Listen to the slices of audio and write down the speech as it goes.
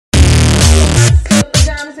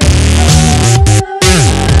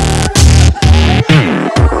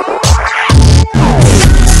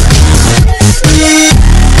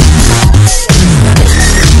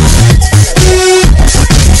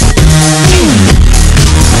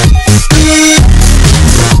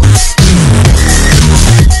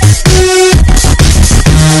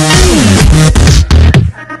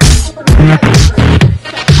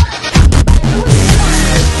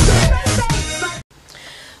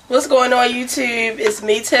What's going on, YouTube? It's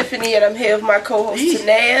me, Tiffany, and I'm here with my co-host,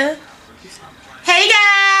 Tanea. Hey,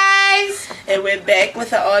 guys! And we're back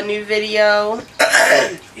with an all-new video.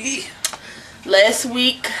 Last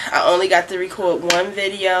week, I only got to record one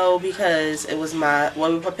video because it was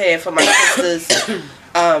we prepared for my sister's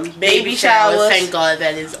baby shower. Thank God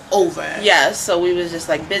that is over. Yeah, so we was just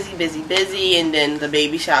like busy, and then the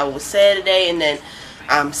baby shower was Saturday, and then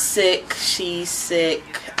I'm sick, she's sick.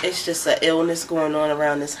 It's just an illness going on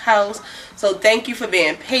around this house. So thank you for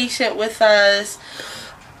being patient with us.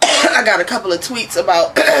 I got a couple of tweets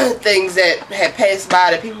about things that had passed by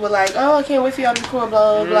that people were like, oh, I can't wait for y'all to record,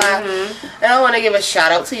 blah, blah, blah. And I want to give a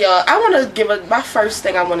shout out to y'all. I want to give my first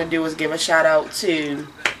thing I want to do is give a shout out to,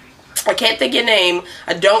 I can't think your name.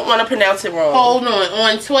 I don't want to pronounce it wrong. Hold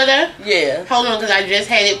on Twitter? Yeah. Hold on, because I just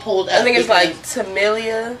had it pulled up. I think it's like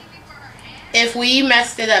Tamilia. If we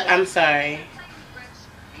messed it up, I'm sorry.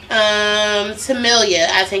 Tamilia,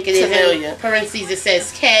 I think it is. Tamilia. In parentheses, it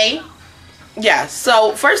says K. Yeah,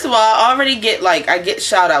 so first of all, I already get I get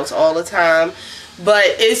shout outs all the time, but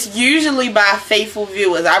it's usually by faithful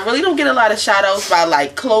viewers. I really don't get a lot of shout outs by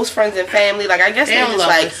like close friends and family. Like, I guess they're just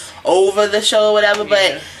like over the show or whatever,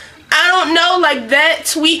 but I don't know, like that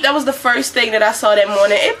tweet, that was the first thing that I saw that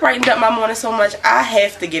morning. It brightened up my morning so much. I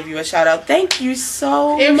have to give you a shout out. Thank you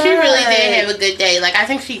so much. She really did have a good day. Like, I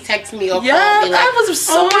think she texted me or called me like, I was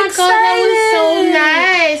so excited. God, that was so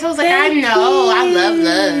nice. I was like, I know. I love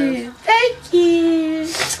love. Thank you.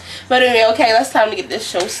 But anyway, okay, it's time to get this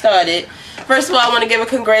show started. First of all, I want to give a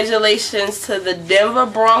congratulations to the Denver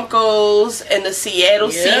Broncos and the Seattle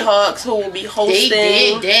Seahawks, who will be hosting.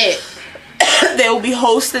 They did that. They will be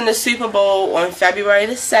hosting the Super Bowl on February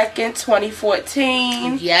the 2nd,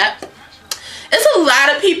 2014. Yep. There's a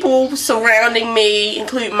lot of people surrounding me,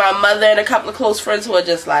 including my mother and a couple of close friends, who are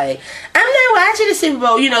just like, I'm not watching the Super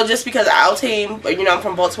Bowl, you know, just because our team, you know, I'm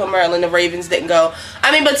from Baltimore, Maryland, the Ravens didn't go.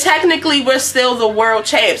 I mean, but technically we're still the world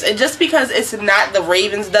champs, and just because it's not the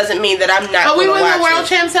Ravens doesn't mean that I'm not. But we were the world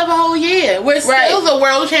champs of a whole year. We're still the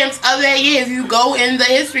world champs of that year. If you go in the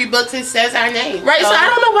history books, it says our name. Right, so I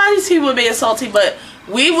don't know why these people are being salty, but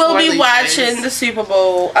we will be watching the Super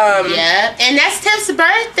Bowl. Yeah, and that's Tiff's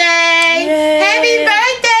birthday. Yay. Happy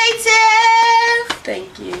birthday, Tiff!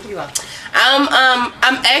 Thank you. You're welcome.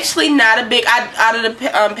 I'm actually not a big out of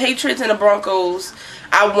the Patriots and the Broncos.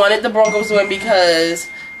 I wanted the Broncos to win because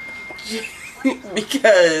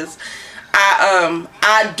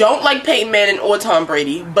I don't like Peyton Manning or Tom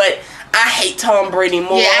Brady, but I hate Tom Brady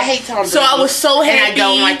more. Yeah, I hate Tom Brady. So I was so happy. And I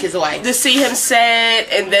don't like his wife. To see him sad,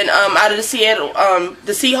 and then out of the Seattle,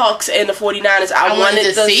 the Seahawks and the 49ers, I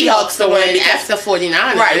wanted the Seahawks to win because the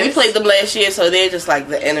 49ers. Right, we played them last year, so they're just like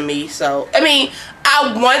the enemy. So I mean,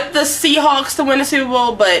 I want the Seahawks to win the Super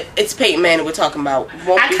Bowl, but it's Peyton Manning we're talking about.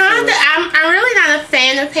 I'm really not a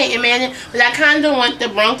fan of Peyton Manning, but I kind of want the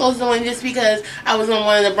Broncos to win just because I was on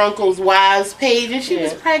one of the Broncos' wives page, and she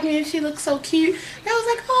was pregnant, and she looked so cute. And I was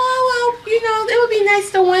like, oh, well, you know, it would be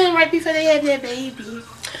nice to win right before they have their baby.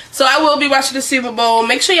 So I will be watching the Super Bowl.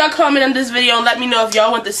 Make sure y'all comment on this video and let me know if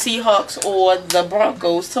y'all want the Seahawks or the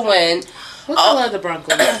Broncos to win. What color are the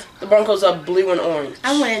Broncos? The Broncos are blue and orange.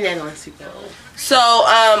 I'm wearing that on Super Bowl. So,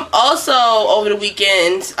 also over the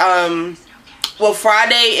weekend, well,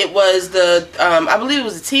 Friday it was the, I believe it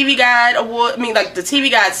was the TV Guide Award. I mean, like the TV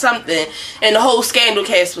Guide something, and the whole Scandal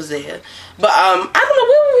cast was there. But I don't know,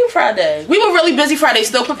 where were we Friday? We were really busy Friday,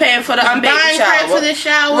 still preparing for the baby shower. For the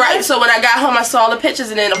shower. Right. So when I got home, I saw the pictures,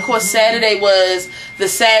 and then of course Saturday was the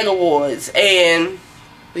SAG Awards, and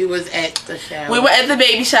we was at the shower. We were at the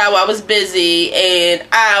baby shower. I was busy, and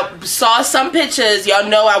I saw some pictures. Y'all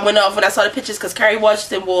know I went off when I saw the pictures because Kerry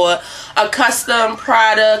Washington wore a custom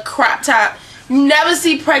Prada crop top. You never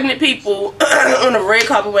see pregnant people on a red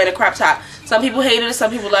carpet wearing a crop top. Some people hated it. Some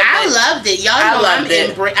people loved it. I loved it. Y'all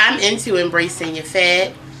know I'm into embracing your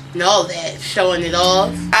fat and all that, showing it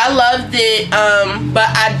off. I loved it, but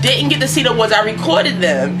I didn't get to see the ones. I recorded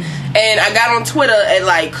them, and I got on Twitter at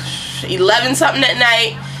like 11 something at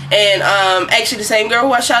night, and actually the same girl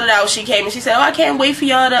who I shouted out, she came and she said, oh, I can't wait for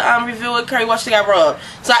y'all to review it. Curry Washington got robbed.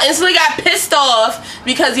 So I instantly got pissed off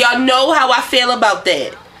because y'all know how I feel about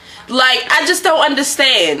that. Like, I just don't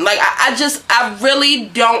understand. Like, I really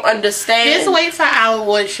don't understand. Just wait for our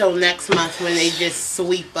award show next month when they just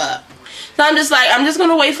sweep up. So I'm just like, I'm just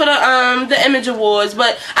gonna wait for the Image Awards.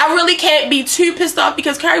 But I really can't be too pissed off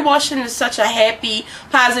because Kerry Washington is such a happy,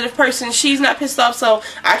 positive person. She's not pissed off, so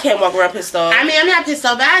I can't walk around pissed off. I mean, I'm not pissed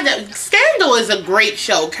off. But Scandal is a great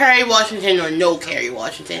show. Kerry Washington or no Kerry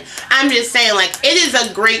Washington. I'm just saying, like, it is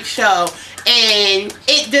a great show. And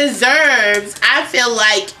it deserves, I feel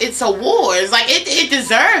like, its awards. Like, it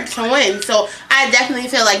deserves to win. So, I definitely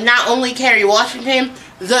feel like not only Kerry Washington,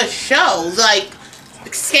 the show, like,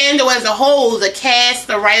 Scandal as a whole, the cast,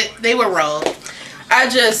 they were wrong.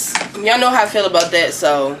 Y'all know how I feel about that,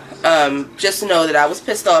 so just know that I was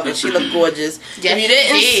pissed off and she looked gorgeous. Yes, if you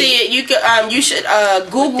didn't see it, you should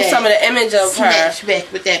Google some of the image of her.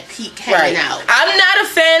 Snatchback with that peak hanging out. I'm not a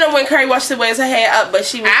fan of when Kerry Washington wears her hair up, but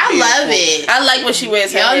she was beautiful. love it. I like when she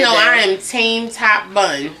wears her hair Y'all know down. I am team top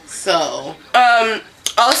bun, so.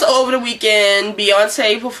 Also over the weekend,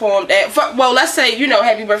 Beyonce performed at, well, let's say, you know,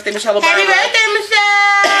 happy birthday, Michelle Obama. Happy birthday,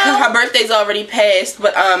 Michelle! Her birthday's already passed,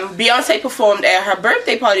 but Beyonce performed at her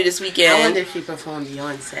birthday party this weekend. I wonder if she performed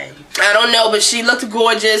Beyonce. I don't know, but she looked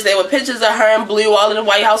gorgeous. There were pictures of her in blue all in the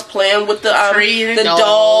White House playing with the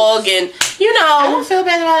dog, and you know. I don't feel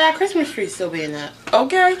bad about our Christmas tree still being up.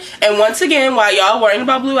 Okay, and once again, while y'all worrying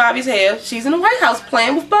about Blue Ivy's hair, she's in the White House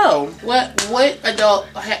playing with Bo. What adult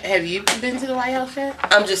have you been to the White House yet?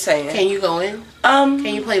 I'm just saying. Can you go in? Can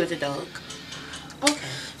you play with the dog? Okay.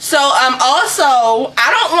 So, also, I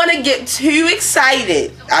don't want to get too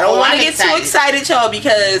excited. I don't want to get too excited, y'all,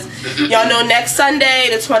 because y'all know next Sunday,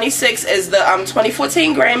 the 26th, is the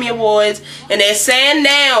 2014 Grammy Awards, and they're saying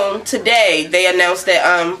now, today, they announced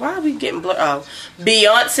that, why are we getting blurred? Oh,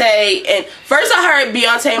 Beyonce, and first I heard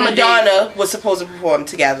Beyonce and Madonna was supposed to perform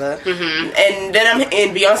together, and then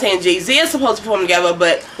Beyonce and Jay-Z are supposed to perform together,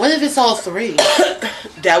 but what if it's all three?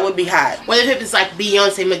 That would be hot. What if it's like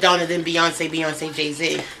Beyonce, Madonna, then Beyonce,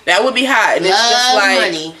 Jay-Z? That would be hot. And it's just like,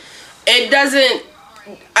 money. It doesn't.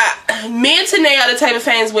 Me and Tanae are the type of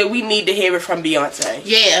fans where we need to hear it from Beyonce.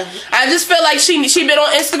 Yeah. I just feel like she been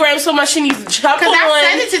on Instagram so much she needs to jump on. Because I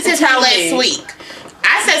said it to Tiffany last week. week.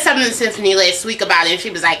 I said something to Tiffany last week about it, and she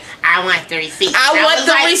was like, I want the receipt. I want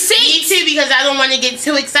the receipt. Me too, because I don't want to get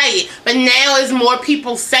too excited. But now there's more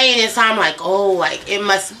people saying it, so I'm like, oh, like, it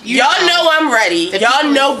must... Y'all know I'm ready.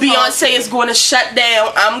 Y'all know Beyonce is going to shut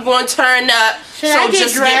down. I'm going to turn up. So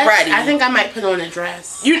just get ready. I think I might put on a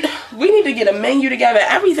dress. We need to get a menu together.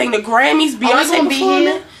 Everything. The Grammys, Beyonce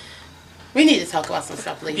performing. We need to talk about some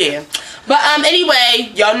stuff later. Yeah. But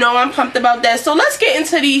anyway, y'all know I'm pumped about that. So let's get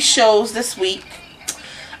into these shows this week.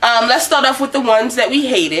 Let's start off with the ones that we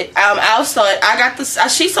hated. I'll start. I got this.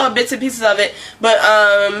 She saw bits and pieces of it,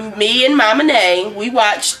 but me and Mama Nay, we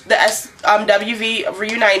watched the SWV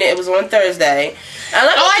Reunited. It was on Thursday. And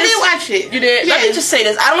I did watch it. You did? Yeah. Let me just say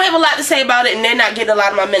this. I don't have a lot to say about it, and they're not getting a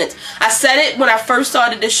lot of my minutes. I said it when I first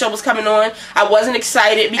started this show was coming on. I wasn't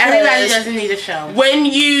excited because everybody doesn't need a show. When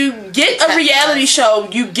you get a reality show,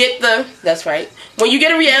 you get the... That's right. When you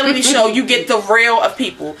get a reality show, you get the real of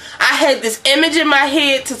people. I had this image in my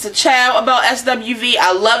head to T'Challa about SWV.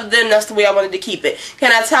 I loved them. That's the way I wanted to keep it.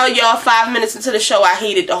 Can I tell y'all 5 minutes into the show, I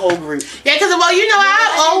hated the whole group. Yeah, because, well, you know,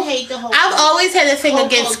 I've always had a thing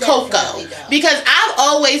against Coco. Because I've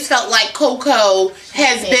always felt like Coco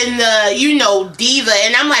has been the, you know, diva.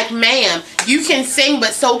 And I'm like, ma'am, you can sing,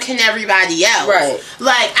 but so can everybody else. Right.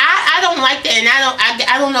 Like, I don't like that. And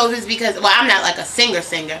I don't know if it's because, well, I'm not like a singer,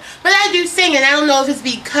 but I do sing, and I don't know if it's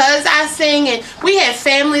because I sing, and we have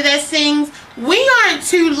family that sings. We aren't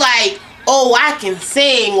too like, oh, I can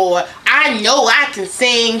sing, or I know I can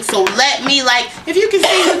sing, so let me, like, if you can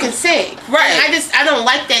sing, you can sing. Right. And I don't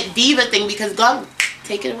like that diva thing, because God,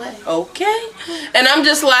 take it away. Okay. And I'm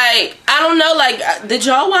just like, I don't know, like, did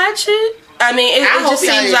y'all watch it? I mean, it just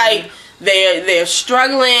seems like they're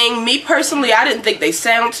struggling. Me personally, I didn't think they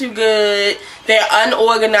sound too good. They're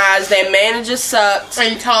unorganized. Their manager sucks.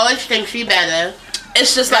 And Taj thinks she better.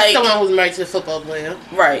 It's just that's like someone who's married to a football player.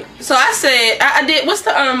 Right. So I said I did. What's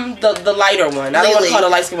the lighter one? I don't want to call her the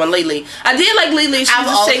light skin one. Lily. I did like Lily. She's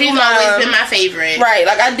always been my favorite. Right.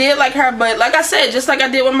 Like I did like her, but like I said, just like I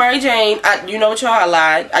did with Mary Jane. You know what, y'all? I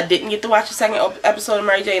lied. I didn't get to watch the second episode of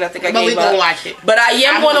Mary Jane. I think I gave up. But we gonna watch it. But I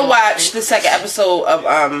am gonna watch the second episode of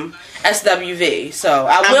SWV. So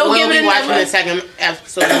I will give it watching the second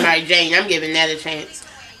episode of Mary Jane. I'm giving that a chance.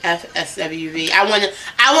 SWV. I want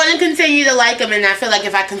to continue to like them, and I feel like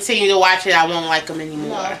if I continue to watch it, I won't like them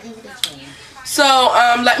anymore. So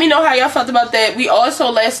let me know how y'all felt about that. We also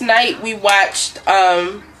last night we watched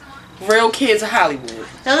Real Kids of Hollywood.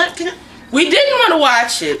 We didn't want to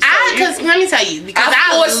watch it. Because let me tell you, because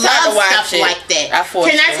I love stuff like that.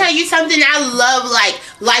 Can I tell you something? I love like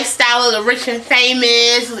lifestyle of the rich and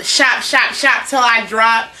famous, shop till I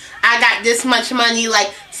drop. I got this much money,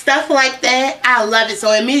 like stuff like that. I love it.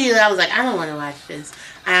 So immediately I was like, I don't want to watch this.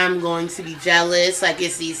 I'm going to be jealous. Like,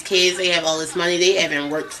 it's these kids, they have all this money, they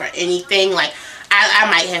haven't worked for anything. Like, I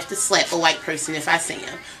might have to slap a white person if I see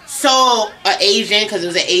him. So, an Asian, because it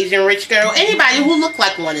was an Asian rich girl, anybody who looked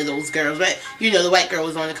like one of those girls, but you know, the white girl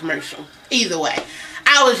was on the commercial. Either way,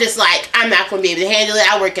 I was just like, I'm not going to be able to handle it.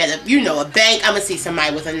 I work at a, you know, a bank. I'm going to see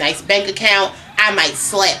somebody with a nice bank account. I might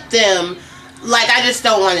slap them. Like, I just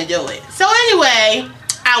don't want to do it. So anyway,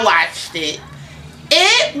 I watched it.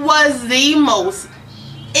 It was the most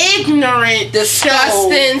ignorant,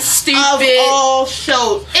 disgusting, stupid of all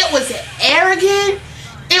shows. It was arrogant.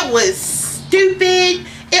 It was stupid.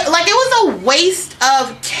 It was a waste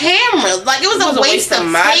of camera. Like, it was a waste of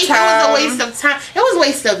my tape. Time. It was a waste of time. It was a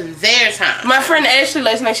waste of their time. My friend Ashley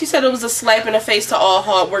last night, she said it was a slap in the face to all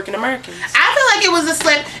hard-working Americans. I feel like it was a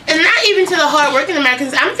slap, and not even to the hard-working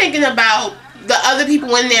Americans. I'm thinking about the other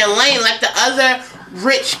people in their lane, like the other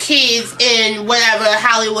rich kids in whatever,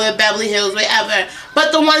 Hollywood, Beverly Hills, whatever.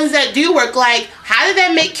 But the ones that do work, like, how did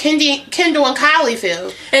that make Kendall and Kylie feel?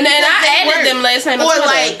 And then I added them last night on Twitter. Or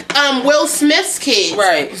like Will Smith's kids.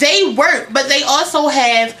 Right. They work, but they also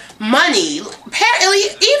have money. Even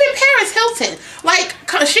Paris Hilton. Like,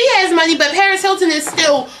 she has money, but Paris Hilton is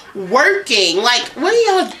still working. Like, what do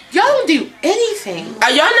y'all don't do anything.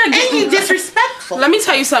 Y'all not getting... And you disrespectful. Let me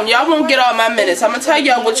tell you something. Y'all won't get all my minutes. I'm going to tell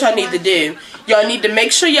y'all what y'all need to do. Y'all need to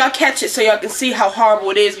make sure y'all catch it so y'all can see how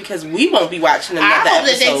horrible it is, because we won't be watching another episode. I hope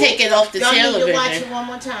that they take it off the television. Y'all need to watch it one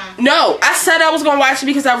more time. No, I said I was going to watch it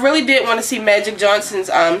because I really did want to see Magic Johnson's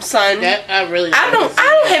son. I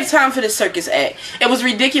don't have time for this circus act. It was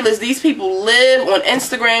ridiculous. These people live on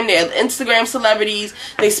Instagram. They're Instagram celebrities.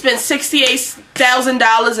 They spend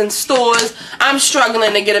 $68,000 in stores. I'm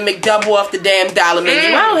struggling to get a McDouble off the damn dollar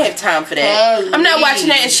menu. I don't have time for that. I'm not watching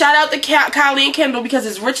that. And shout out to Kylie and Kendall, because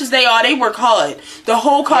as rich as they are, they work hard. The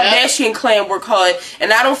whole Kardashian clan work hard,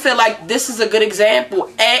 and I don't feel like this is a good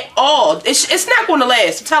example at all. It's not going to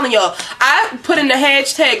last. I'm telling y'all. I put in the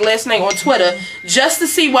hashtag last night on Twitter just to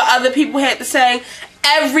see what other people had to say.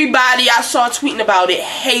 Everybody I saw tweeting about it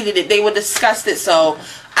hated it. They were disgusted, so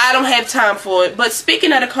I don't have time for it. But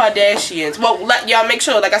speaking of the Kardashians, well, y'all make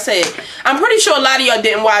sure, like I said, I'm pretty sure a lot of y'all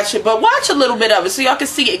didn't watch it, but watch a little bit of it so y'all can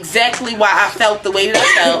see exactly why I felt the way that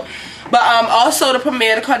I felt. But also the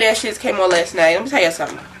premiere of the Kardashians came on last night. Let me tell you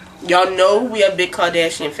something. Y'all know we are big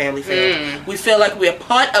Kardashian family fans. We feel like we're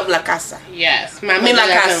part of La Casa. Yes. My mother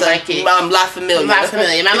doesn't like it. La Familia. La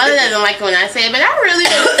Familia. My mother doesn't like it when I say it, but I really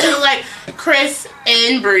don't feel like Chris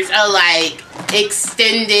and Bruce are like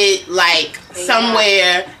extended, like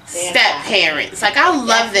somewhere step parents. Like, I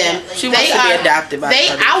love them. She wants to be adopted by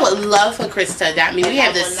I would love for Chris to adopt me. We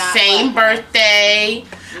have the same birthday.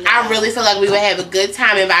 I really feel like we would have a good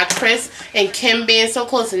time. And by Chris and Kim being so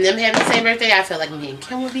close and them having the same birthday, I feel like me and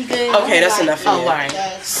Kim would be good. Okay, that's enough. Oh, right.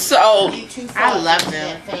 So I love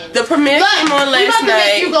them. The premiere came on last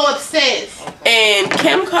night. Make you go upstairs. And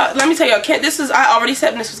Kim, let me tell y'all, I already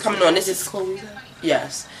said when this was coming on. This is Chloe.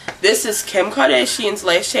 Yes. This is Kim Kardashian's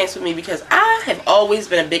last chance with me, because I have always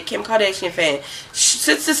been a big Kim Kardashian fan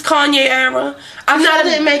since this Kanye era.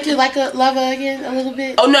 Didn't make you like a lover again a little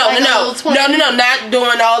bit. Oh no, like no, not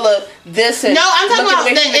doing all of this. And no, I'm talking about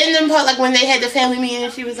the ending part, like when they had the family meeting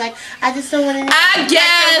and she was like, "I just don't want to." I guess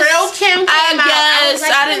like the real Kim.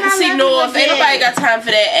 I didn't see North. Ain't nobody got time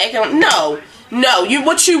for that. No,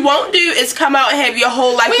 what you won't do is come out and have your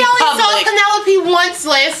whole life in public. We only saw Penelope once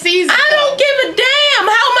last season. I don't give a damn.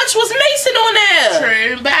 How much was Mason on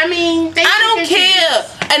there? True, but I mean, I don't care.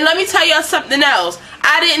 And let me tell y'all something else.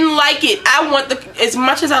 I didn't like it. As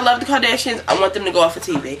much as I love the Kardashians, I want them to go off of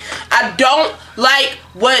TV. I don't like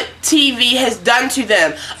what TV has done to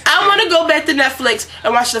them. I want to go back to Netflix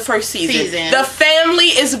and watch the first season. The family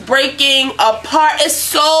is breaking apart. It's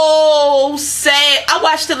so sad. I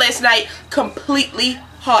watched it last night, completely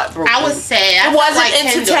heartbroken. I was sad. It wasn't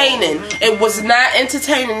entertaining. It was not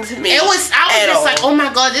entertaining to me. I was just like, oh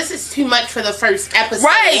my god, this is too much for the first episode.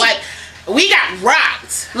 Right. Like, we got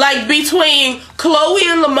rocked. Like, between Khloe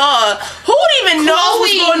and Lamar, who even knows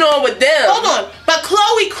what's going on with them? Hold on. But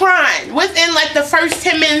Khloe crying within like the first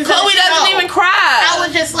 10 minutes. Khloe doesn't even cry. I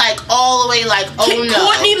was just like all the way like, oh no.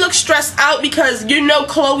 Courtney looks stressed out because you know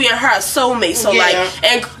Khloe and her are soulmates. So like,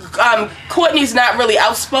 and Courtney's not really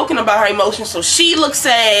outspoken about her emotions, so she looks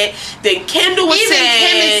sad. Then Kendall was Even sad.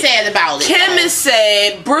 Kim is sad about it. Kim is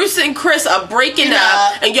sad. Bruce and Chris are breaking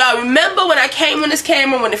up. And y'all remember when I came on this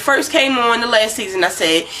camera, when it first came on the last season, I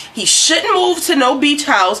said he shouldn't move to no beach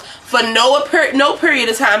house for no period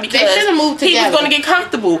of time because he was going to get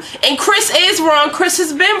comfortable. And Chris is wrong. Chris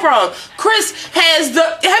has been wrong. Chris has the...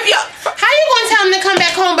 How you going to tell him to come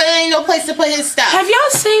back home but there ain't no place to put his stuff? Have y'all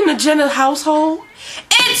seen the Jenner household?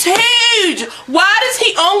 It's huge. Why does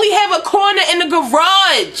he only have a corner in the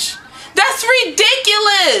garage? That's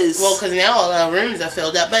ridiculous. Well, because now all the rooms are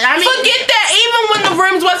filled up. But I mean, forget that. Even when the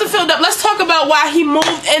rooms wasn't filled up, let's talk about why he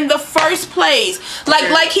moved in the first place.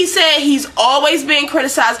 Like he said, he's always being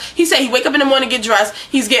criticized. He said he wake up in the morning, get dressed.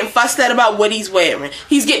 He's getting fussed at about what he's wearing.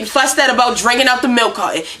 He's getting fussed at about drinking out the milk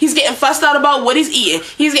carton. He's getting fussed out about what he's eating.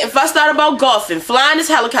 He's getting fussed out about golfing, flying his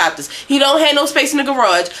helicopters. He don't have no space in the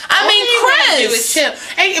garage. I mean, Chris. Chill.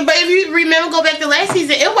 Hey, but if you remember, go back to last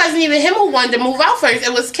season, it wasn't even him who wanted to move out first.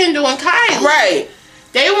 It was Kendall and Kylie. Right.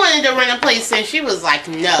 They wanted to rent a place and she was like,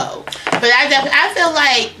 no. But I feel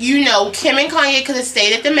like, you know, Kim and Kanye could have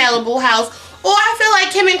stayed at the Malibu house. Or I feel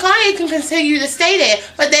like Kim and Kanye can continue to stay there,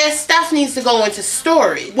 but their stuff needs to go into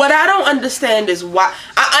storage. What I don't understand is why.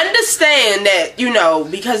 I understand that, you know,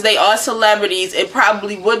 because they are celebrities, it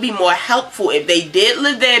probably would be more helpful if they did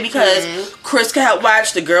live there because Chris can help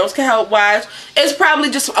watch, the girls can help watch. It's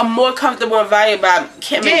probably just a more comfortable environment by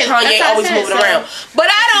Kim and Kanye always moving around. But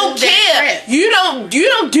I don't care. You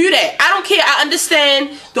don't do that. I don't care. I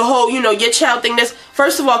understand the whole, you know, your child thing.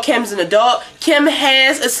 First of all, Kim's an adult. Kim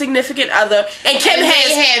has a significant other. And Kim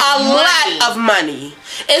has a lot of money.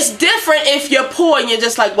 It's different if you're poor and you're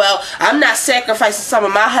just like, well, I'm not sacrificing some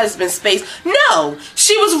of my husband's space. No.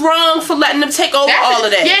 She was wrong for letting them take over all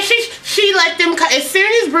of that. Yeah, she let them... As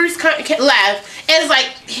soon as Bruce left, it's like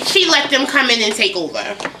she let them come in and take over.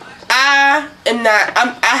 I am not...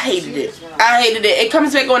 I hated it. I hated it. It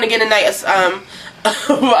comes back on again tonight.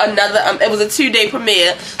 It was a 2-day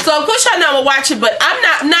premiere, so of course y'all know I'm gonna watch it, but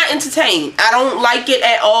I'm not entertained. I don't like it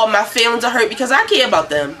at all. My feelings are hurt because I care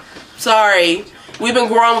about them. Sorry, we've been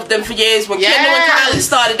growing with them for years. When Kendall and Kylie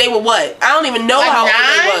started, they were what? I don't even know like how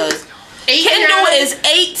old they was. Kendall is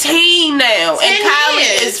 18 now, and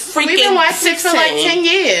Kylie is freaking We've been watching 16. for like 10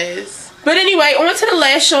 years. But anyway, on to the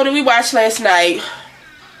last show that we watched last night,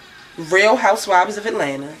 Real Housewives of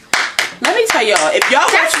Atlanta. Let me tell y'all, if y'all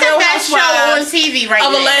watch Real Housewives on TV right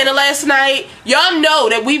of Atlanta last night, y'all know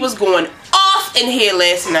that we was going off in here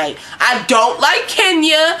last night. I don't like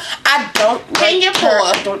Kenya. I don't like her.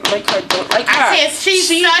 I don't like her. Don't like her. I said she's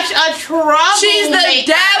such a troublemaker. She's the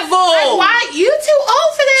devil. Like, why? You too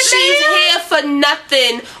old for that, She's here for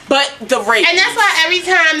nothing but the rape. And that's why every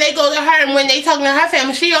time they go to her and when they talking to her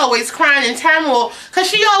family, she always crying in turmoil because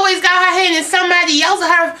she always got her hand in somebody else,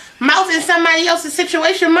 her mouth in somebody else's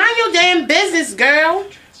situation. Mind your damn business, girl.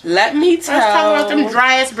 Let me tell. Let's talk about them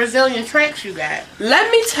dry ass Brazilian tracks you got. Let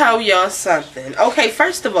me tell y'all something. Okay,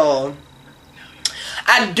 first of all,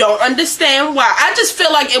 I don't understand why. I just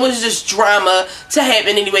feel like it was just drama to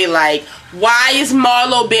happen anyway. Like, why is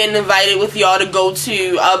Marlo being invited with y'all to go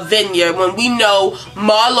to a vineyard when we know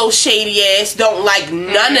Marlo's shady ass don't like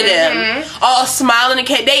none of them? All smiling and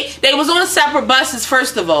they was on separate buses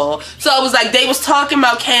first of all, so it was like they was talking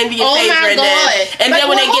about Candy and Phaedra and then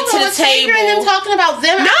when they get to the table, them talking about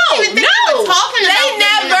them. No, they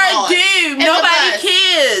never do. Nobody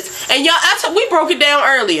cares. And y'all, we broke it down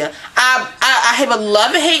earlier. I have a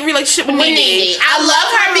love and hate relationship with Nene. I love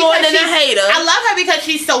her more than I hate her. I love her because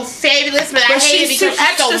she's so fabulous. But I hate she's too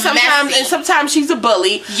extra sometimes, and sometimes she's a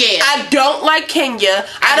bully. Yeah. I don't like Kenya.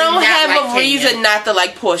 I don't have a reason not to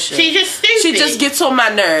like Portia. She's just stupid. She just gets on my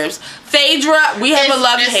nerves. Phaedra, we have a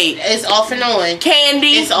love-hate. It's off and on.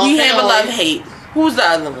 Candy, we have a love-hate. Who's the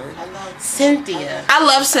other one? Cynthia. I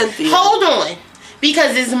love Cynthia. Hold on.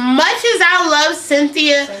 Because as much as I love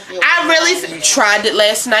Cynthia, I really... Tried it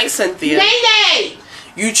last night, Cynthia. Nene!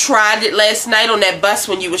 You tried it last night on that bus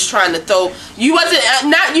when you was trying to throw. You wasn't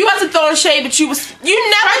throwing shade, but you never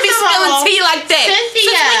be spilling tea like that.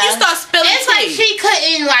 Cynthia, since when you start spilling tea? It's like she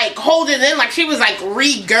couldn't like hold it in, like she was like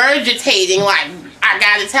regurgitating. Like I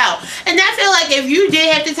gotta tell, and I feel like if you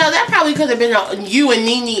did have to tell, that probably could have been a you and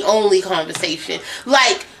Nene only conversation.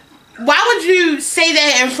 Like, why would you say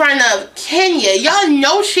that in front of Kenya? Y'all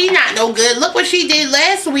know she not no good. Look what she did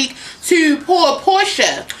last week to poor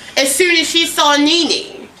Portia. As soon as she saw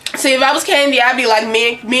Nene. See, if I was Candy, I'd be like,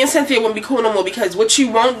 me and Cynthia wouldn't be cool no more because what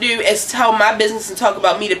you won't do is tell my business and talk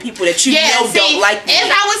about me to people that you know don't like me.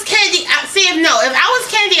 If I was Candy, if I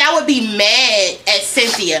was Candy, I would be mad at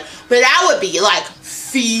Cynthia, but I would be like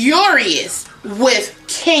furious with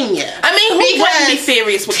Kenya. I mean, who wouldn't be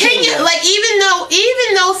furious with Kenya? Like,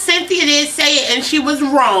 even though Cynthia did say it and she was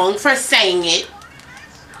wrong for saying it,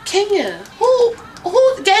 Kenya, who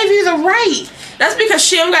gave you the right? That's because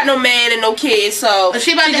she don't got no man and no kids, so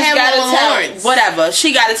she about to have Lawrence. Whatever.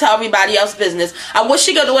 She got to tell everybody else business. I wish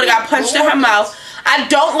she would have got punched in her mouth. I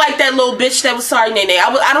don't like that little bitch that was Nene.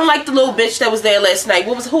 I don't like the little bitch that was there last night.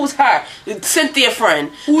 Who was her? Cynthia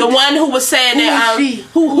friend. The one who was saying that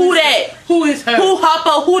who that? Who is her?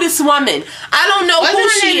 Who this woman? I don't know who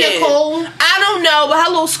she is. Nicole? I don't know, but her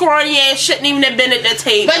little scrawny ass shouldn't even have been at the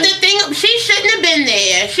table. But the thing, she shouldn't have been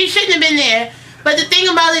there. She shouldn't have been there. But the thing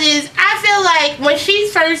about it is, I feel like when she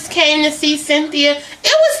first came to see Cynthia, it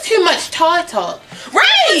was too much talk.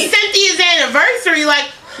 Right. Cynthia's anniversary, like,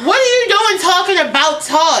 what are you doing talking about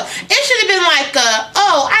Todd? It should have been like,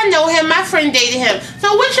 oh, I know him, my friend dated him.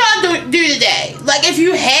 So what y'all do today? Like, if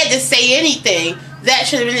you had to say anything, that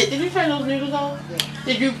should have been it. Did you turn those noodles off?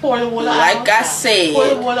 Did you pour the water off? Like I said, pour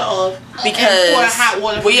the water off. Because pour hot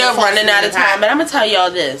water we are running out of time. And I'm going to tell y'all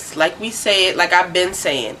this. Like we said, like I've been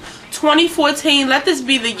saying. 2014, let this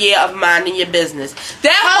be the year of minding your business.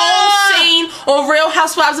 That whole scene on Real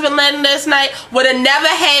Housewives of Atlanta last night would have never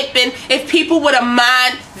happened if people would have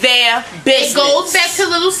mind their business. It goes back to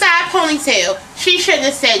Little Side Ponytail. She shouldn't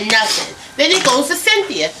have said nothing. Then it goes to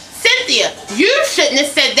Cynthia. Cynthia, you shouldn't have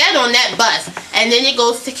said that on that bus. And then it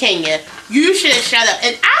goes to Kenya. You should have shut up.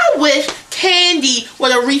 And I wish Candy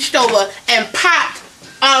would have reached over and popped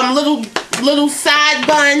little side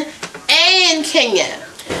bun and Kenya.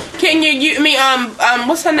 Kenya,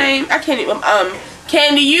 what's her name? I can't even,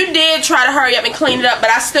 Candy, you did try to hurry up and clean it up,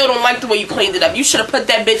 but I still don't like the way you cleaned it up. You should have put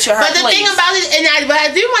that bitch in her place. But the thing about it, but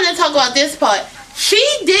I do want to talk about this part. She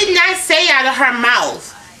did not say out of her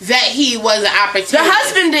mouth that he was an opportunity. The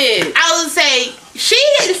husband did. I would say, she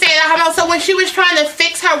didn't say it out of her mouth, so when she was trying to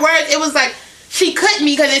fix her words, it was like, she couldn't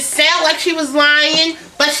because it sounded like she was lying,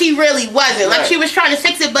 but she really wasn't. Like, she was trying to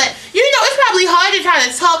fix it, but, you know, it's probably hard to try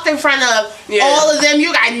to talk in front of all of them.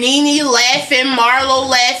 You got Nene laughing, Marlo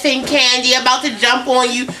laughing, Candy about to jump on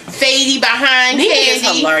you, Fady behind Nene Candy.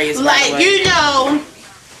 is hilarious, like, you know,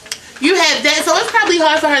 you have that. So it's probably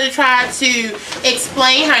hard for her to try to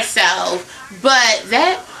explain herself, but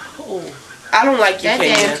that... I don't like you,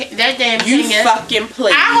 Kenya. That damn you Kenya. Fucking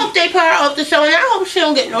please. I hope they put her off the show, and I hope she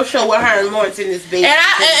don't get no show with her and Lawrence in this baby. And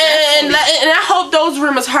I hope those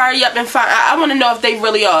rumors hurry up and find. I want to know if they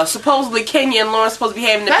really are. Supposedly Kenya and Lawrence supposed to be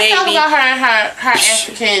having the baby. Let's talk about her and her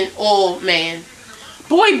African old man.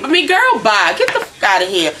 Boy, girl, bye. Get the fuck out of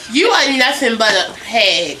here. You are nothing but a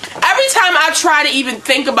hag. Every time I try to even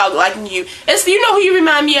think about liking you, you know who you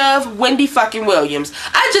remind me of? Wendy fucking Williams.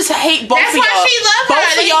 I just hate both of y'all. That's why she loves her.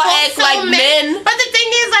 Both of y'all act like men. But the thing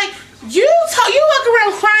is, like, you walk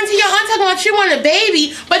around crying to your aunt talking about you want a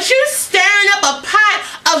baby, but you stirring up a pot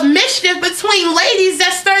of mischief between ladies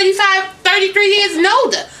that's 35, 33 years and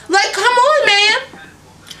older. Like, come on, man.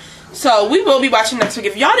 So we will be watching next week.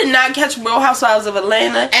 If y'all did not catch Real Housewives of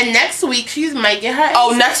Atlanta, and next week she might get her.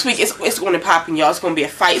 Oh, next week it's going to pop in, y'all. It's going to be a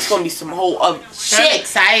fight. It's going to be some whole other shit. I'm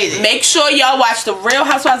excited. Make sure y'all watch the Real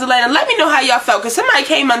Housewives of Atlanta. Let me know how y'all felt, because somebody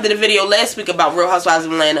came under the video last week about Real Housewives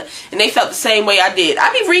of Atlanta, and they felt the same way I did.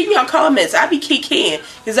 I be reading y'all comments. I be kikiing,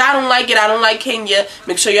 because I don't like it. I don't like Kenya.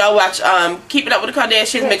 Make sure y'all watch Keeping Up with the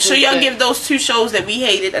Kardashians. Make sure y'all give those two shows that we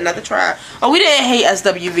hated another try. Oh, we didn't hate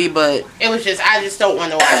SWV, but it was just, I just don't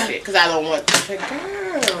want to watch it, because I don't want to.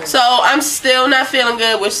 Girl. So I'm still not feeling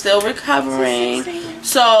good. We're still recovering.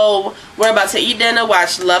 So we're about to eat dinner,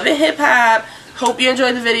 watch Love and Hip Hop. Hope you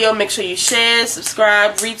enjoyed the video. Make sure you share,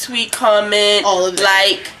 subscribe, retweet, comment, all of that.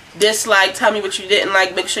 Like, dislike, tell me what you didn't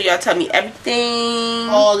like. Make sure y'all tell me everything.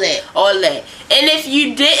 All that. And if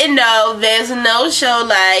you didn't know, there's no show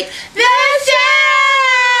like The Show.